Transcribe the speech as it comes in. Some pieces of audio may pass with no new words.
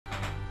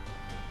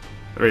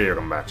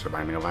Welcome back to the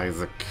Binding of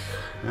Isaac.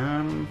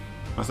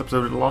 Last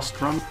episode of the Lost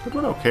Run, it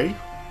went okay.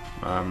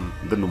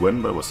 Didn't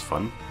win, but it was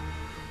fun.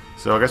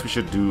 So I guess we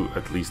should do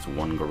at least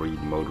one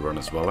greed mode run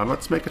as well, and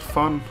let's make it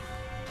fun.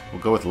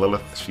 We'll go with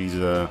Lilith. She's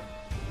the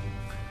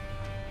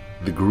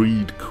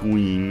greed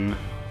queen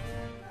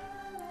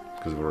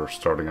because of her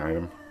starting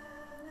item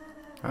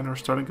and her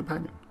starting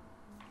companion.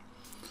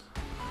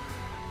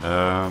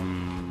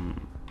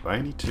 I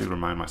need to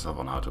remind myself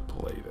on how to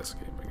play this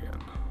game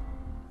again.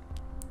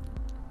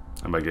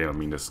 And by game, I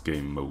mean this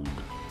game mode.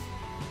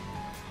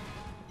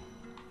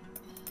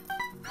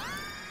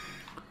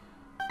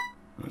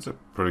 That's a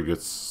pretty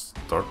good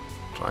start,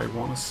 I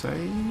want to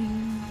say.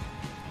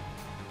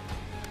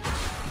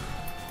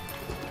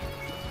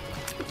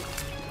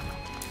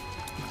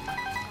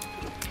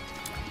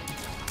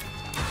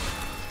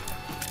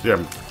 Yeah,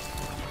 I'm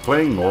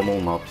playing normal,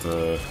 not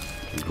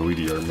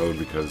greedier mode,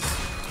 because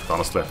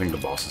honestly I think the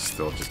boss is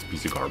still just a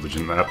piece of garbage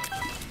in that.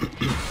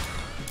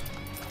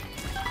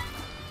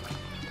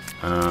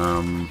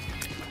 I'm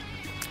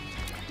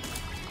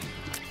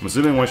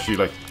assuming once you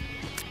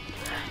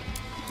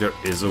there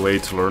is a way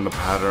to learn the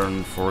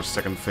pattern for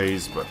second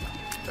phase, but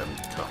then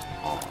come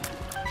on.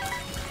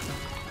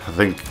 I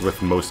think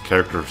with most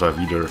characters I've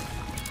either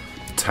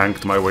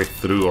tanked my way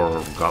through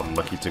or gotten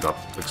lucky to got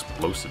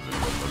explosive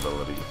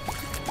invulnerability.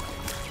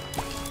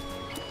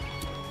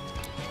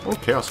 Or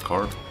chaos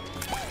card.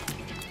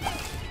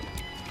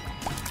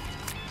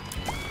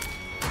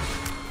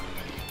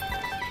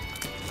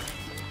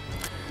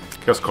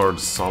 Chaos card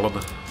is solid.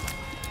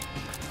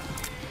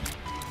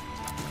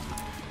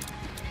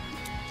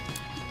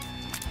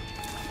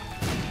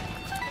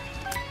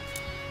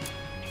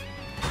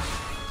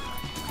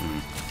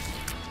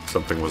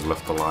 Something was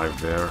left alive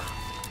there.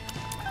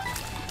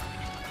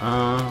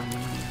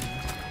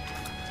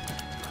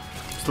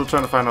 Still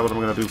trying to find out what I'm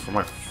gonna do for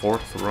my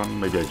fourth run.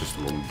 Maybe I just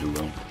won't do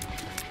them.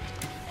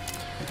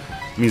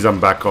 Means I'm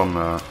back on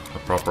a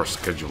proper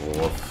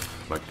schedule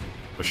of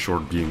a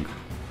short being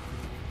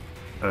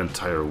an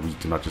entire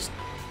week, not just,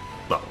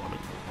 well, I mean,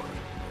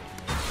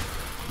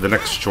 the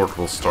next short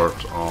will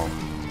start on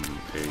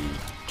a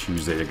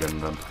Tuesday again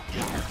then,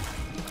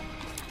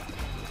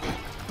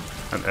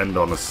 and end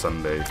on a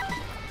Sunday.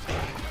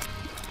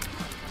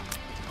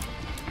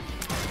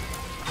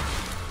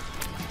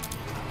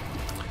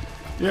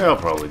 Yeah, I'll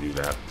probably do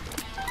that.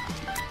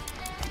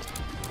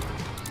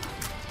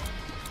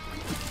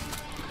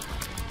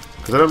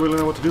 Because I don't really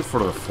know what to do for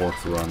the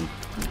fourth run.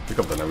 I think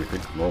I've done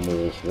everything.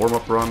 Normal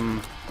warm-up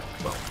run.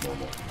 Well,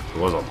 normal. It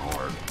was on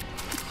hard.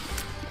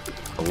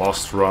 A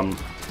lost run.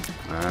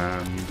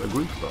 And a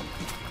greed run.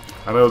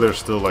 I know there's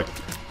still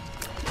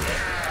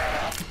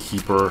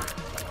Keeper.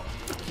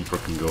 Keeper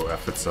can go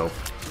F itself.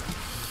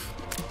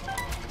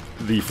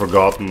 The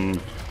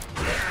Forgotten.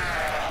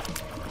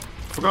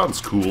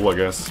 Forgotten's cool, I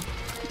guess.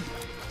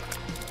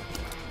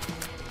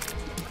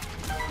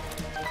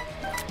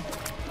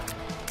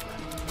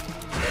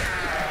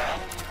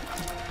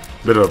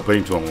 Bit of a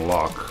pain to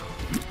unlock.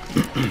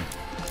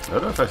 I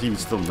don't know if I even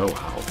still know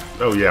how.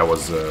 Oh yeah, it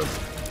was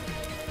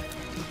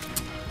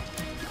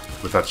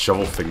with that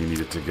shovel thing you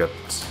needed to get.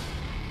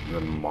 And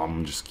then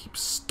Mom just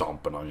keeps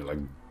stomping on you like,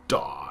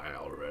 die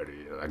already.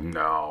 You're like,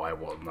 no, I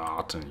will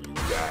not. And you,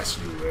 yes,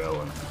 you will.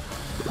 And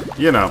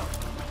you know,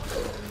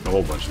 a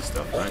whole bunch of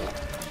stuff, right?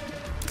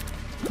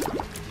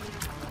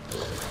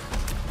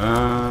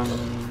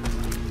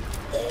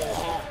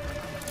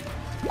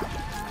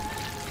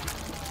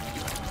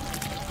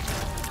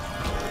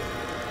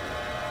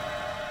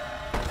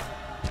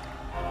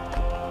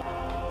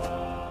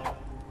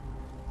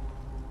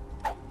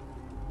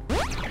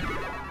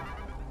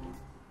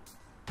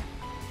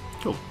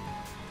 Cool.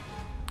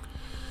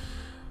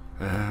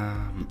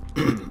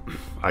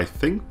 I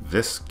think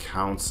this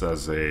counts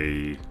as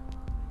a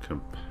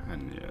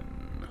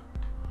companion.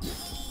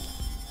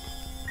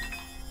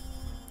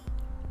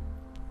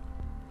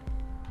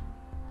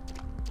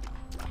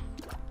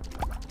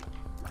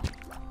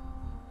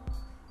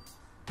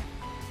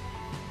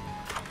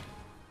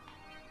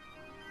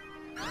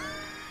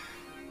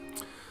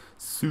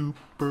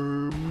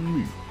 Super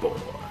Meat Boy.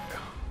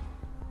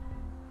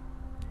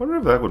 Wonder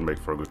if that would make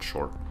for a good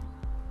short.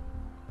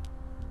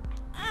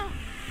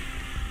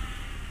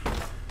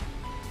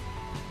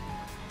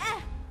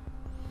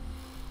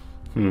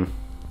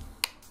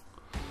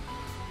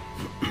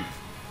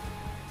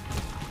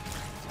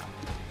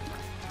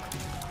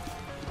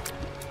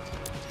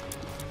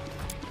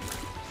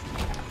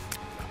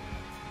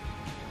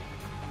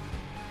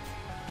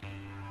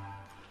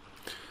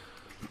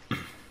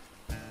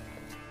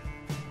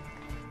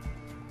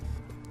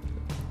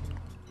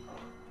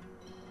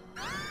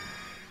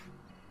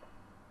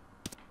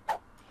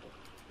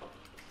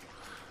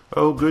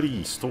 Oh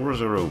goody,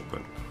 stores are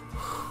open.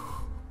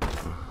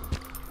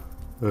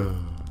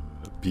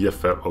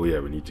 BFF, oh yeah,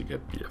 we need to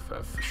get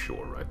BFF for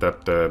sure, right?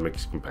 That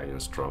makes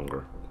companions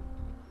stronger.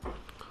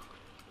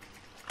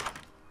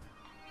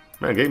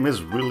 Man, game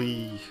is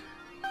really...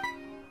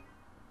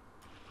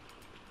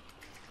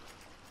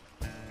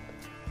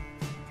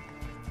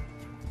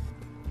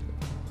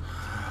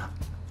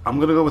 I'm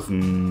gonna go with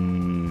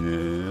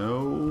no.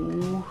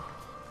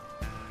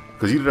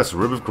 Because either that's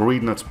Rib of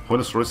Greed and that's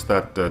Pointless, or it's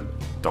that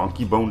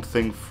donkey bone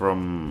thing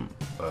from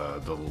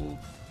the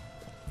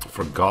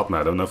Forgotten.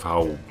 I don't know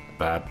how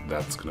bad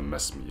that's gonna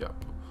mess me up.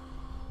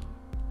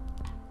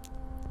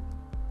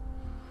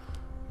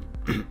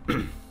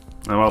 And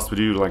whilst we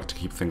do like to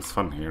keep things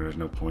fun here, there's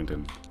no point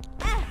in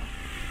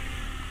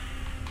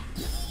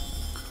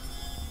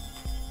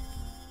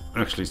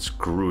actually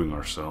screwing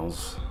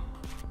ourselves.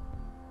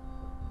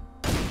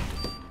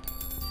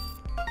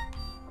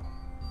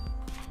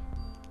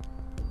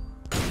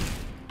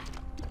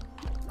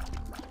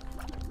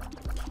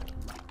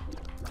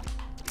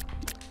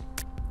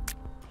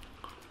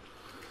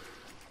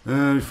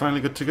 We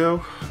finally good to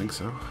go? I think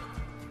so.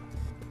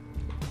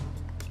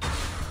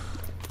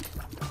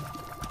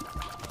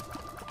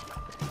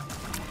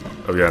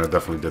 Oh yeah, and it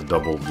definitely did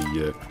double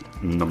the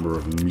number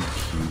of meat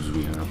cubes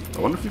we have.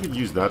 I wonder if you could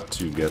use that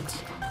to get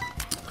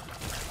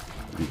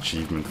the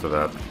achievement for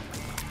that.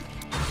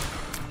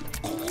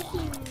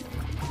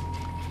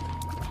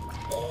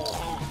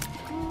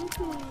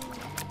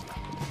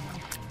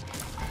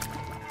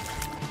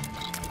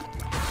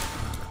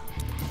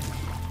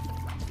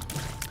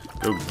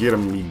 Go get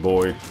him, me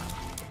boy.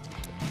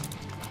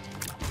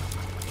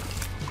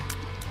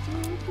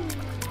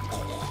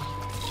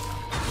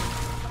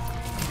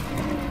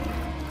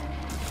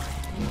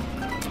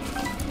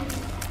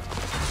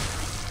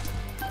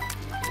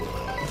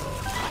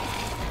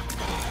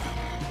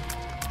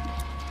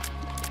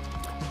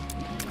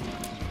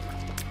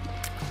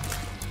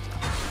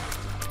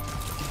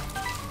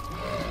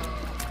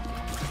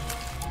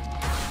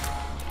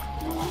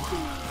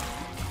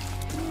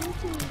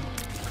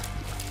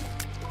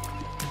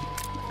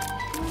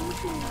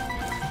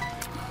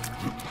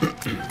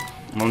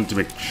 I wanted to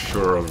make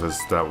sure of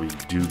this that we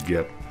do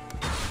get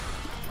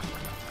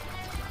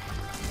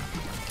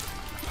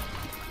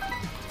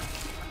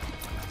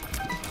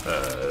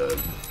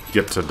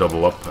to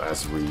double up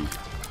as we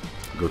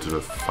go to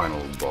the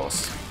final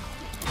boss.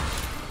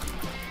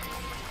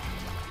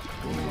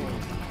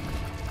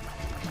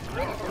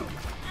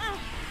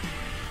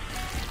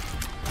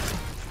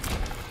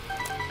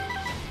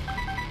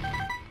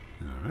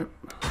 Alright.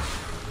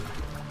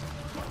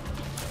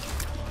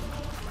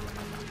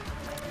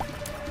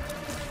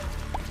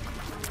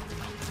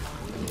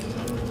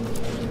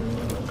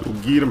 Go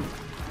get him.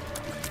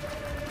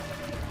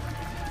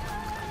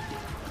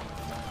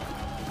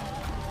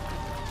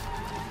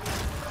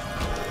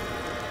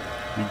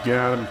 We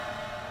got him.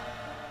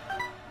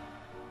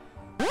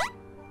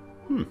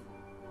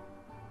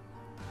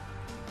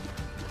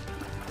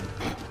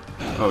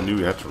 Oh, knew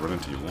we had to run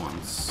into you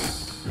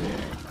once.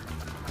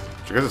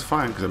 Which I guess is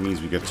fine, because that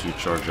means we get to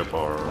charge up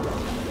our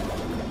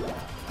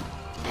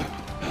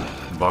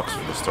box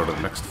for the start of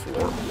the next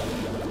floor.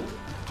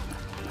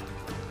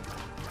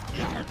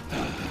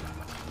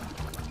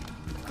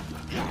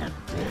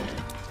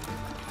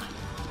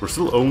 We're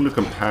still owned a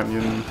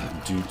companion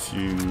due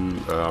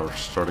to our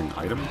starting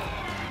item.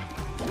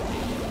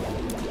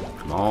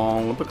 Come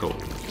on with the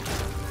gold.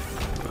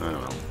 I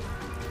don't know.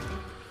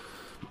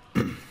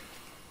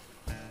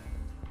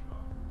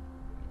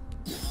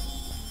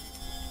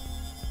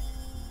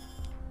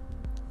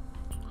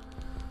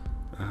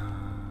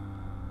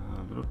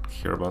 I don't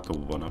care about the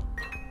 1-up.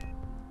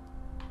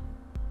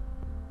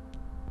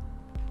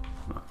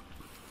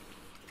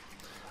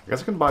 I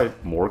guess I can buy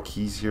more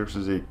keys here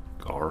since they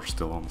are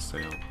still on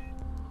sale.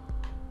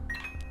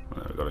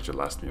 I gotta should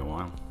last me a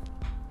while.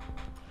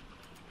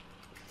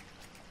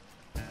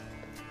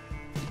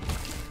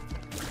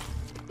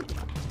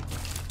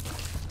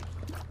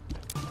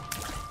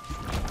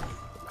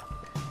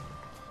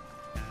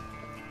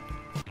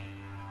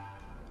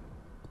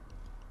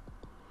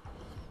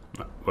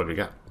 What do we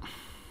got?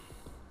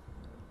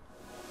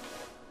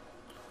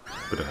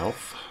 Bit of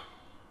health.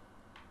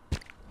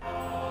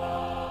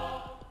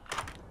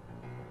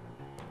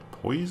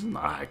 Poison?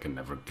 I can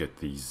never get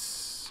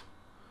these.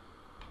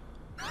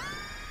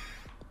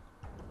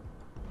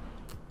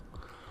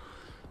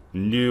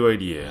 No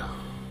idea.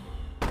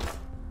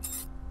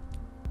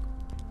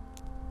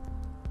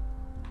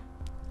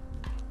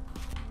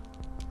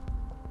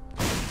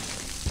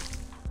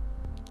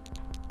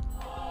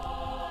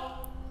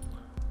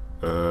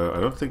 I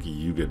don't think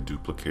you get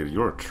duplicated.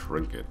 You're a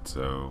trinket,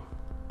 so...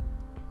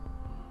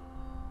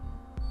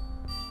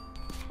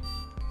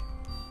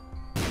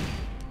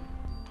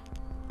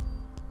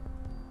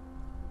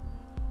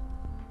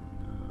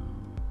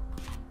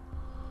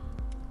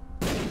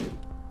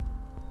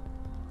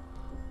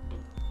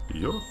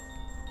 You're...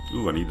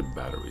 Ooh, I need a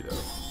battery, though.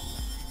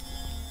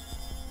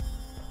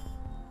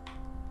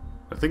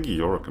 I think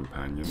you're a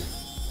companion.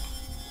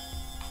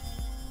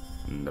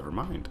 Never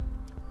mind.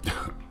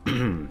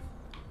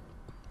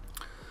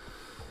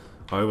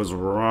 I was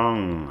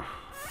wrong.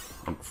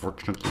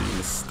 Unfortunately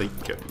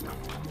mistaken.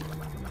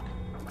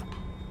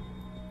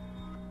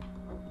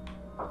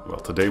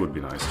 Well, today would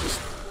be nice, just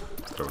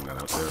throwing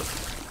that out there.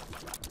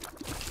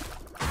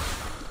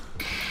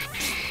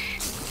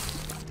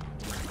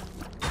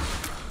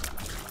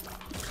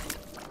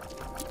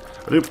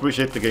 I do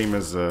appreciate the game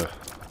is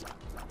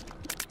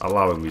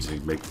allowing me to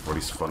make for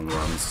these fun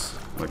runs.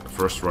 Like the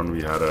first run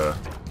we had a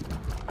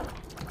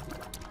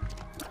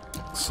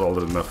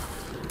solid enough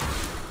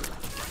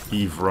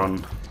Eve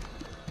run.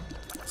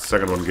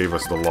 Second one gave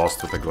us the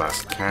Lost with a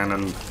glass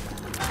cannon.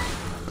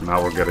 And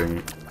now we're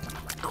getting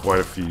quite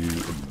a few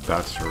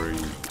battery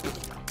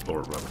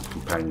or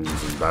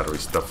companions and battery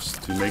stuffs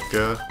to make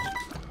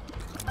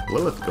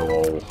Lilith go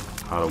all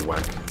out of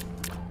whack.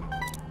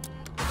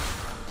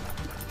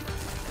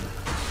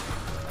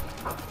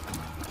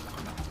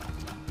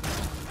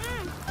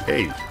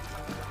 Hey!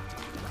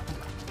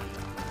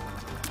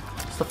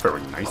 It's not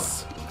very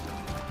nice.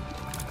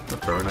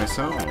 Not very nice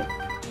at all.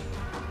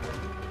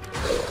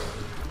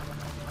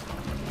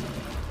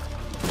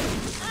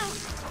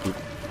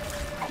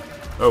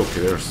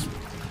 Okay, there's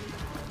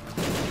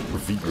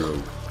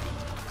Vigro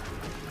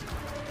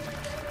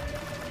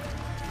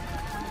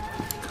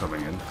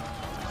coming in.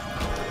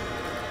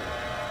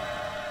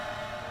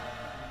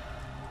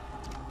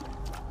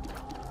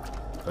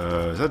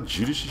 Is that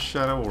Judas'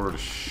 shadow or the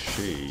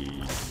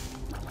shade?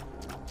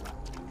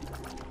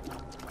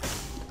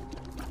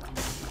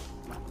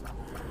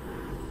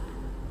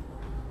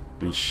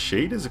 I mean,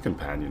 shade is a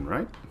companion,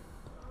 right?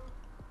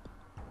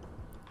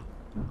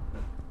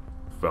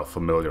 Well,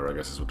 familiar, I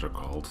guess is what they're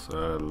called.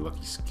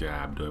 Lucky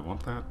Scab, do I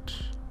want that?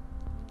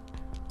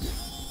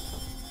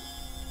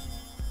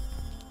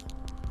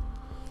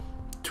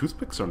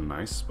 Toothpicks are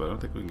nice, but I don't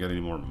think we can get any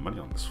more money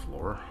on this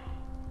floor.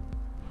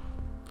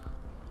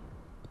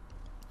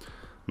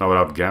 Not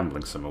without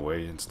gambling some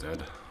away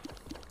instead.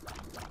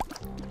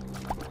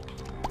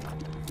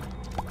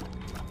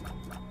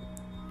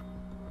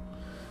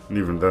 And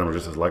even then, we're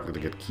just as likely to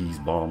get keys,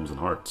 bombs, and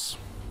hearts.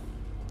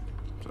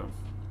 So.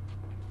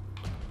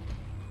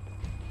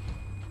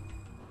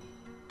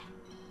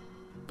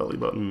 Belly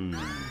button.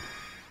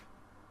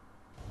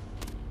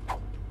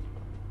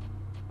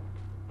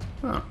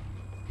 Huh.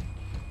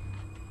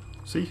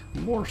 See?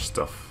 More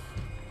stuff.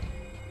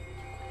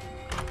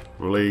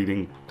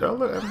 Relating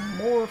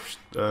more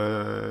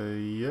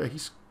yeah,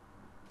 he's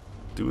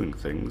doing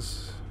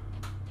things.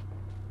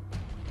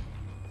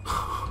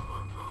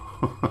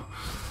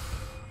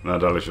 Not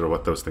entirely sure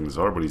what those things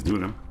are, but he's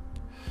doing them.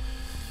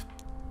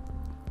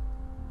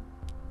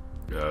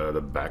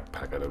 The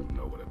backpack, I don't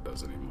know what it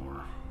does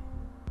anymore.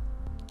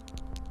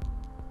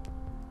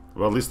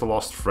 Well, at least the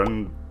lost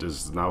friend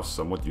is now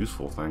somewhat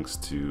useful thanks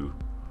to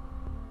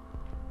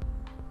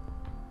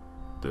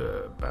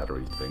the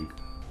battery thing.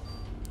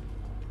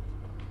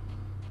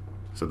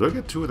 So do I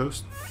get 2 of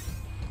those?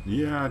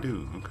 Yeah, I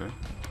do. Okay.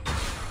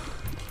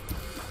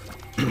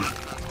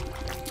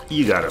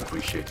 You gotta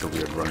appreciate the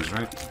weird runs,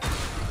 right?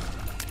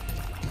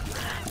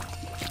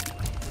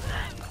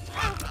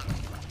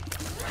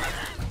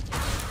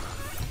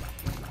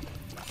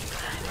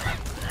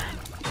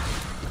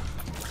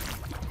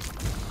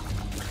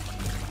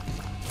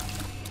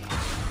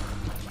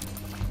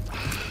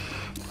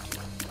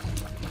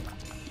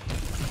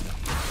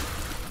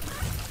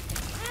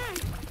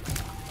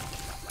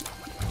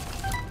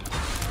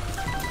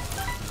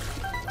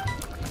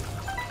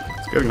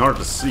 Getting hard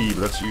to see, but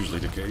that's usually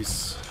the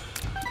case.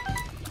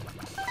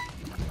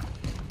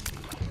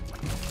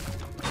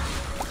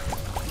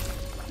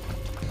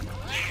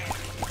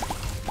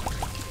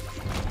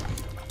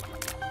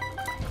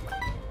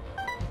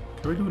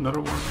 Can we do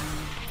another one?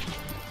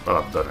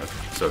 Well, I've done it,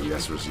 so the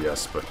answer is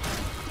yes, but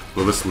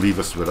will this leave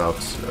us without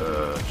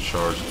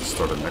charge to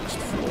start the next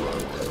floor?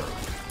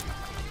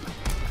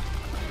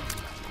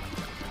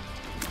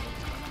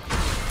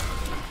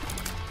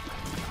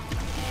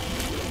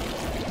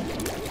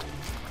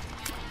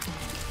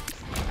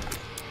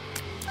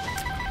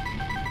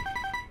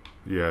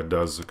 Yeah, it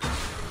does. Okay.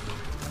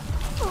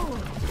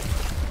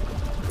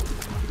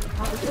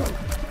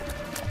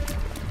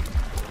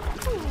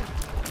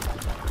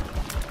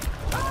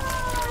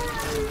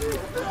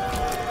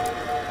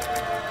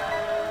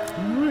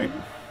 Alright.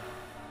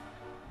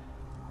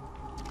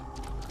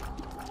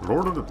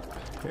 Lord of the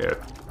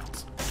Pit.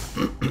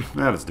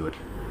 Nah, let's do it.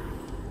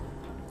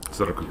 It's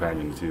not a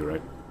companion too,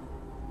 right?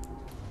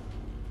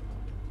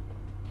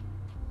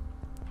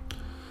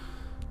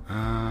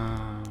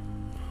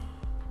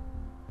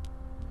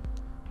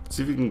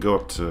 See if we can go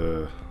up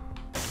to...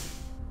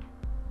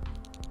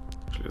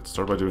 Actually, let's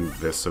start by doing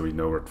this so we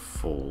know we're at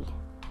full.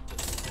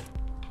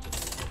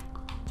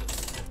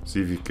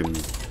 See if you can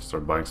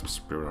start buying some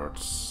spirit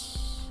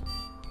hearts.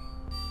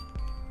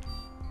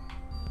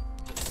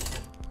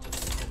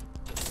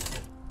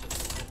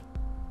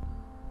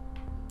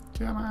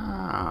 Come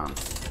on!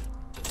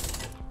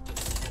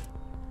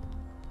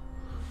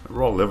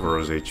 Raw liver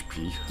is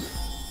HP.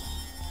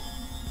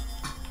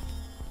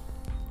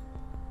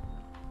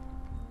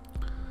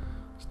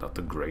 Not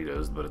the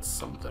greatest, but it's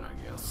something, I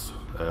guess.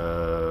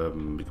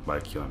 We can buy a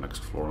key on the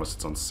next floor unless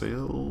it's on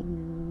sale.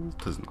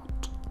 It is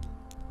not.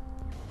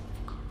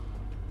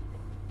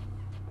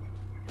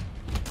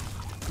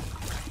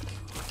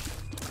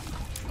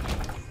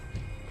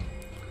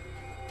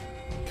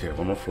 Okay,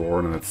 one more floor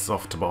and then it's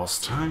off to boss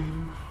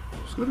time.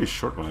 It's gonna be a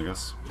short one, I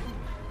guess.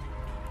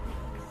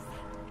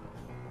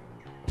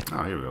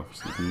 Ah, here we go.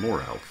 It's even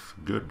more health.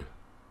 Good.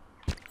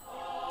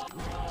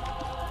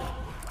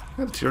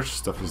 Yeah, the tier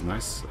stuff is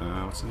nice.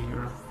 What's in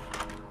here?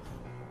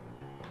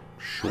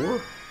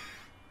 Sure.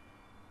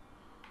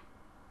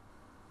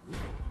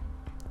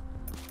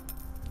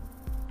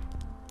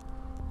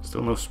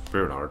 Still no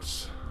spirit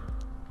hearts.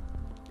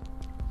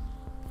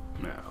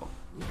 No.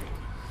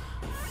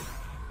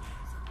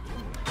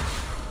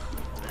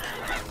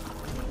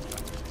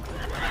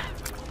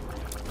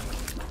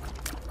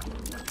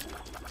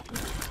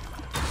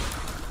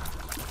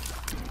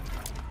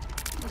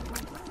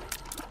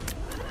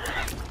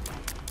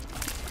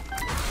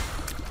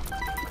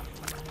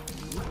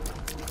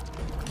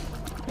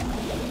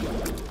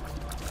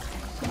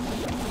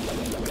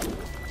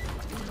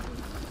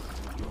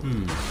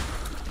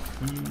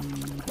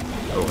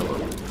 Oh, hello.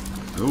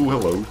 Oh,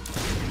 hello.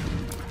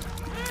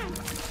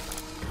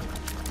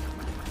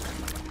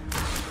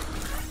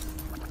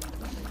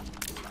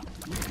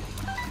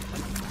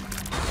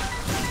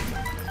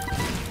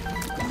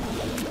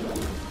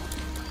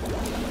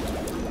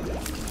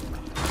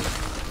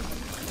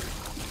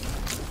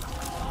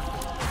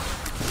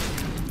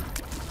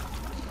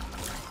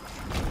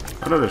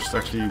 I know there's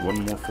actually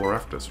one more floor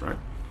after this, right?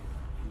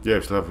 Yeah,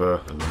 we still have a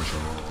dungeon,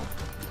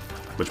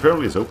 which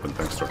apparently is open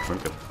thanks to our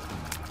trinket.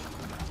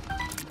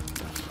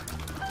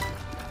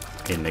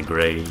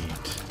 Integrate.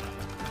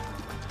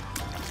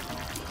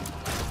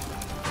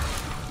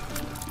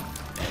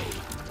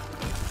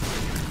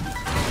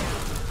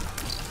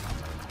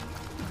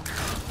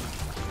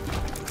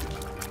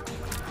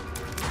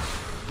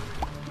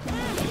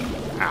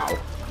 Ow.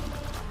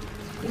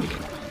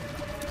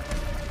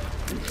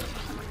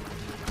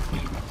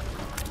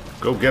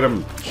 Go get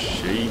him,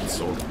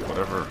 shades or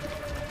whatever.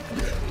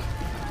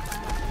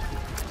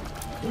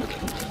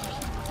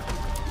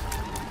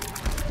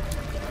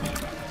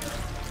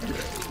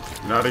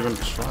 Not even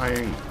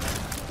trying.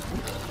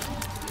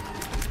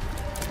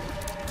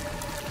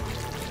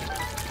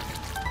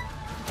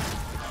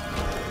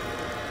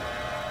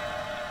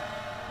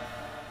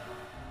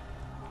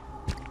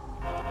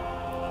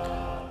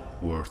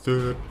 Worth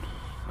it,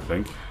 I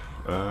think.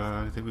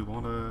 I think we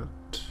want it.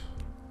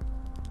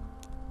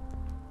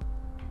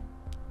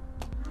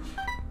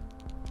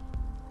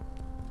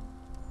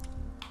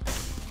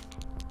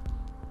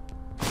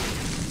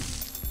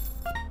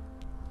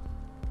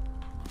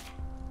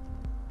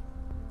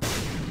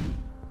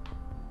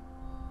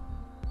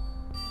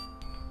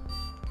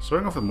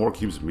 Starting off with more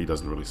cubes of me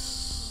doesn't really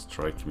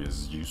strike me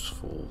as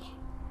useful.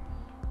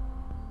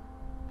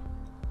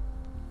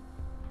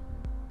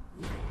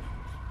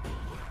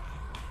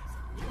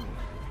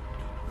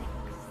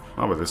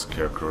 Not with this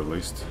character, at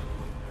least.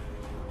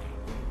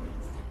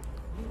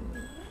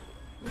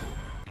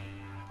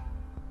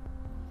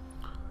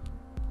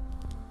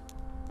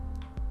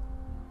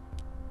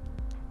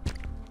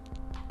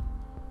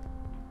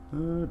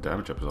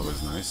 Damage up is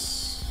always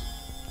nice.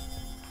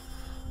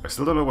 I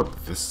still don't know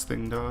what this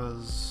thing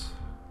does.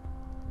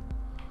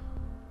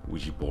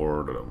 Ouija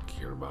board, I don't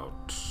care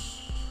about.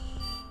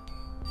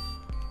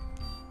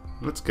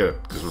 Let's get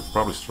it, because we're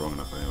probably strong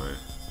enough anyway.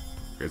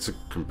 It's a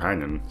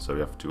companion, so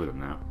we have 2 of them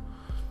now.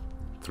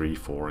 3,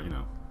 4, you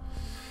know.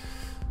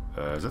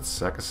 Is that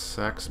sack of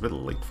sacks? A bit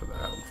late for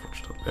that,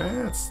 unfortunately.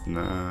 Yeah,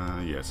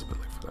 it's a bit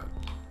late for that.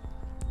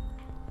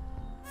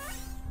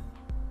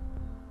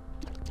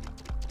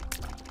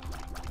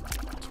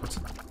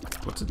 So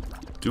what's it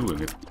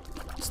doing? It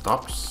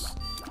stops.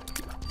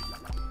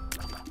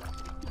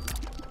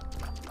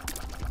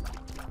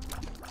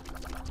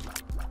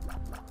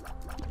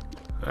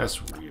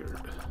 That's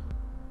weird.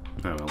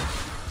 Oh well.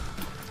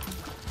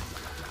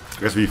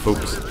 I guess we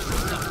focus.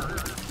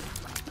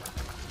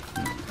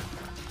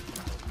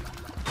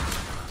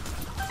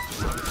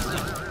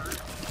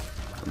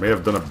 I may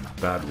have done a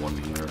bad one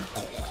here.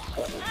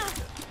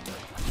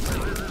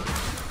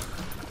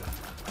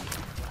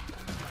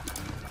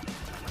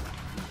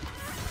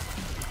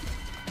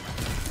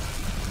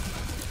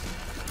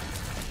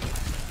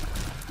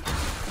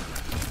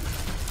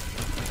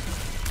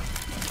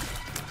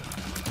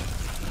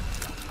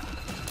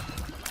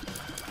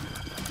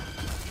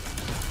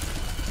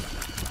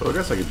 So I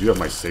guess I do have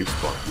my safe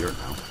spot here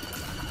now.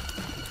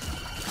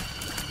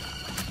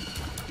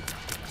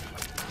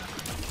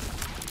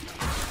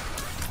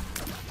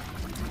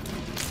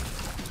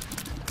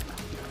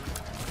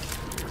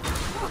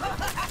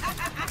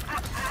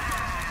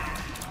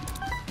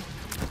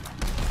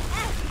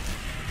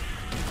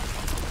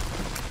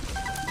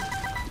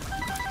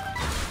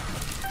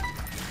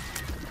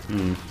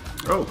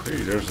 Oh, hey,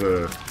 there's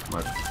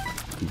my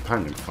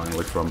companion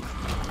finally from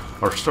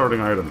our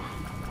starting item.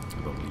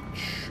 The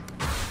leech.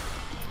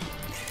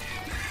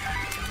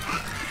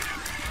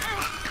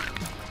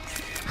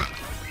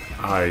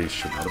 I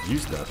should not have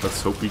used that.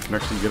 Let's hope we can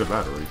actually get a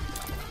battery.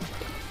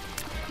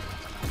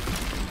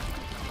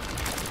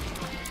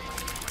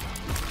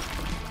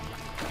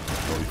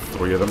 Only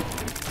 3 of them.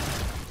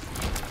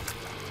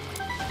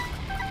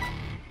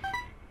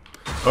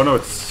 Oh no,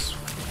 it's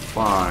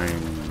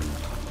fine.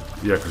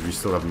 Yeah, because we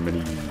still have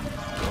many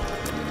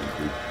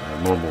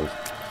normal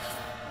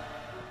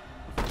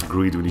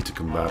greed we need to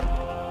combat.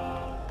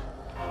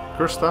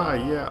 Cursed Eye,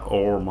 yeah,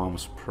 or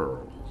Mom's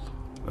Pearl.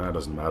 That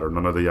doesn't matter.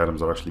 None of the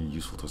items are actually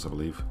useful to us, I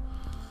believe.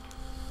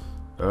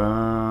 Yeah,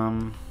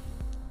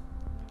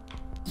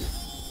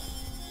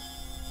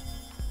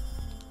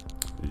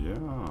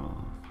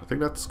 I think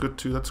that's good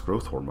too. That's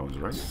growth hormones,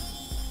 right?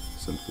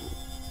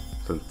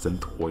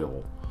 Synth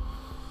oil.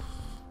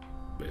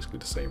 Basically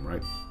the same,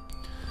 right?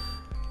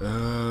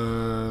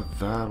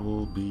 That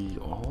will be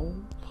all.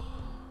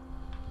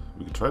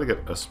 We can try to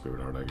get a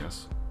spirit heart, I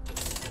guess.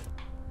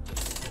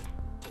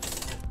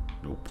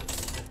 Nope.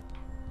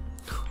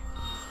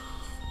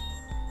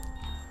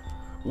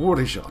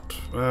 Wardy shot.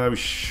 We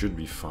should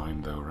be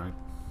fine though, right?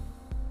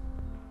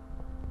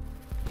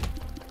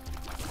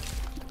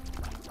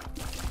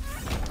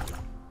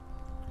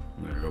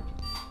 There you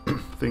go.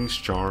 Things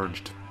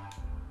charged.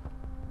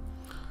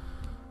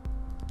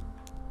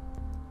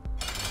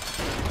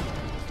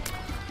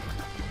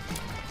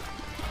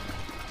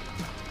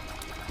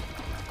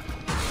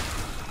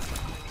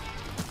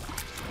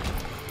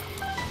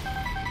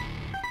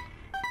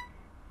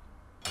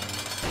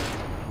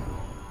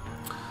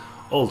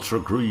 Ultra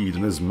Greed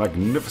in his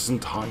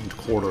magnificent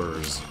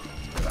hindquarters.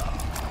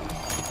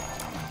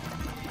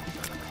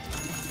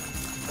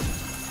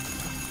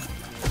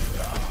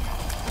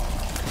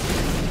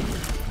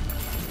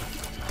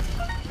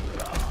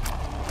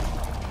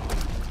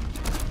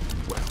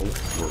 Well,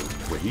 we're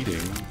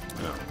waiting.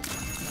 Yeah.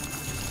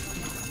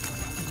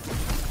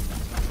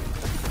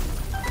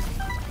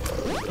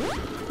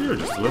 You're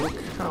just a little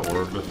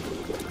coward.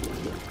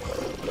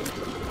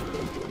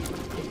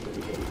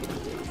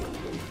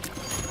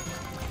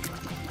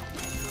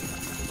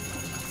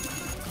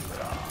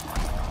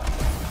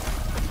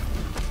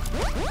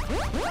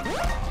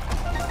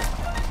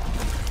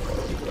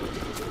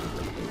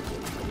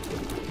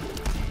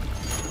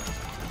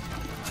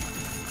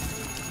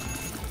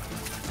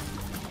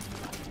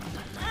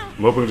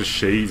 I'm hoping the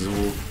shades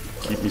will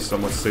keep me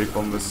somewhat safe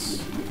on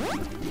this.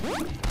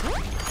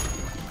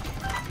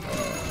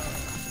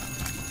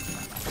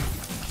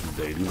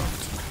 They do not.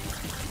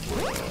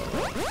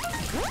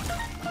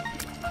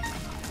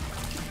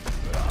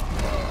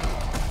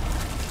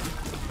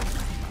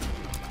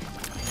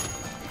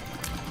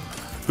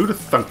 Who'd have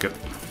thunk it?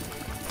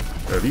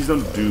 These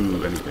don't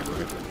do anything,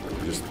 right?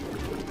 They just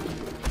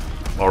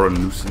are a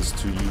nuisance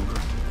to you.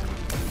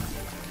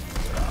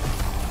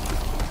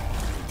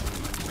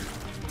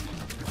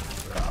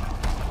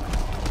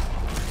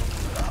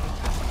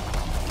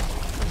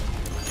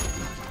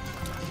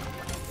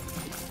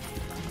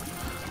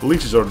 The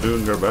leeches are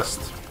doing their best.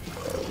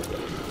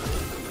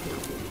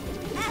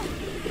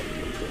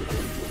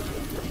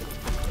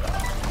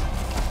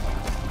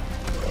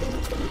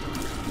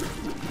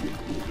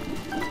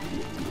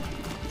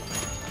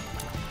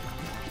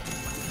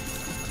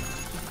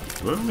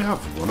 We only have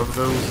one of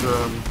those.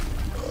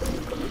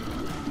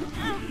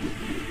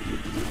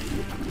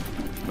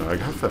 No, I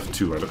have to have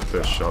two. I look at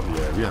this shot.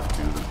 Yeah, we have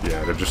two.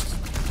 Yeah, they're just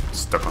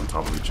stuck on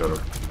top of each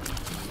other.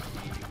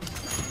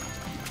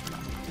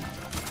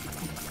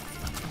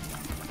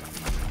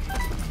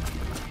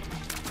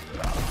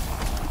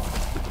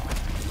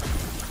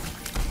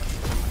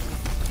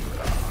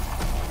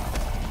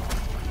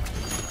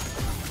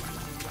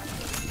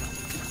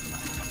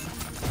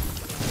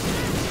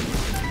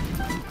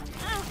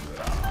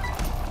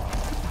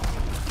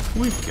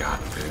 We got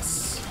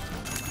this.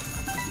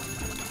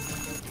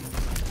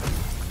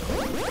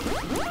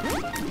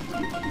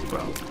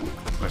 Well,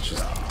 let's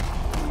just...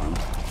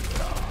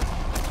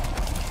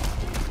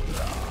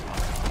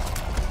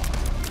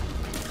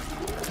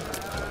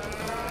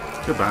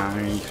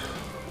 Goodbye.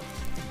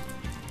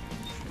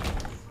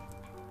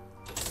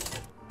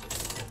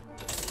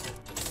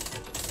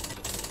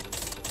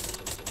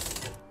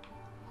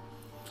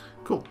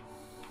 Cool.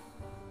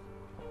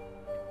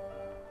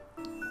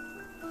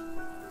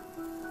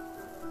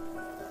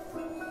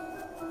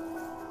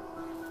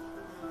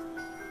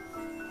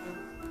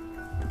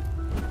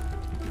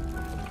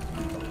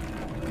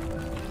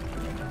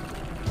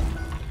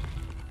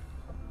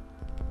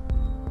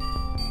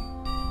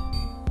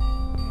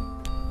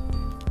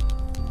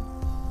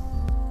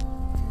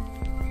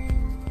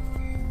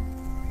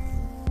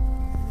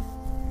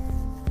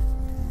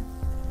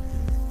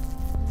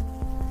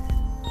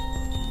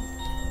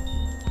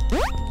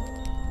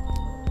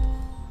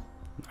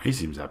 He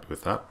seems happy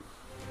with that.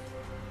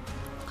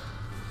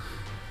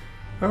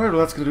 Alright, well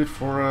that's going to do it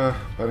for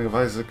Binding of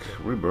Isaac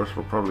Rebirth.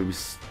 We'll probably be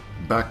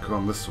back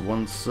on this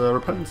once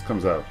Repentance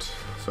comes out.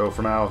 So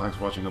for now, thanks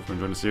for watching. Hope you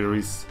enjoyed the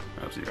series.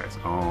 I'll see you guys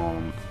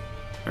on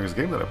the next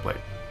game that I play.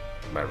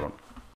 Bye everyone.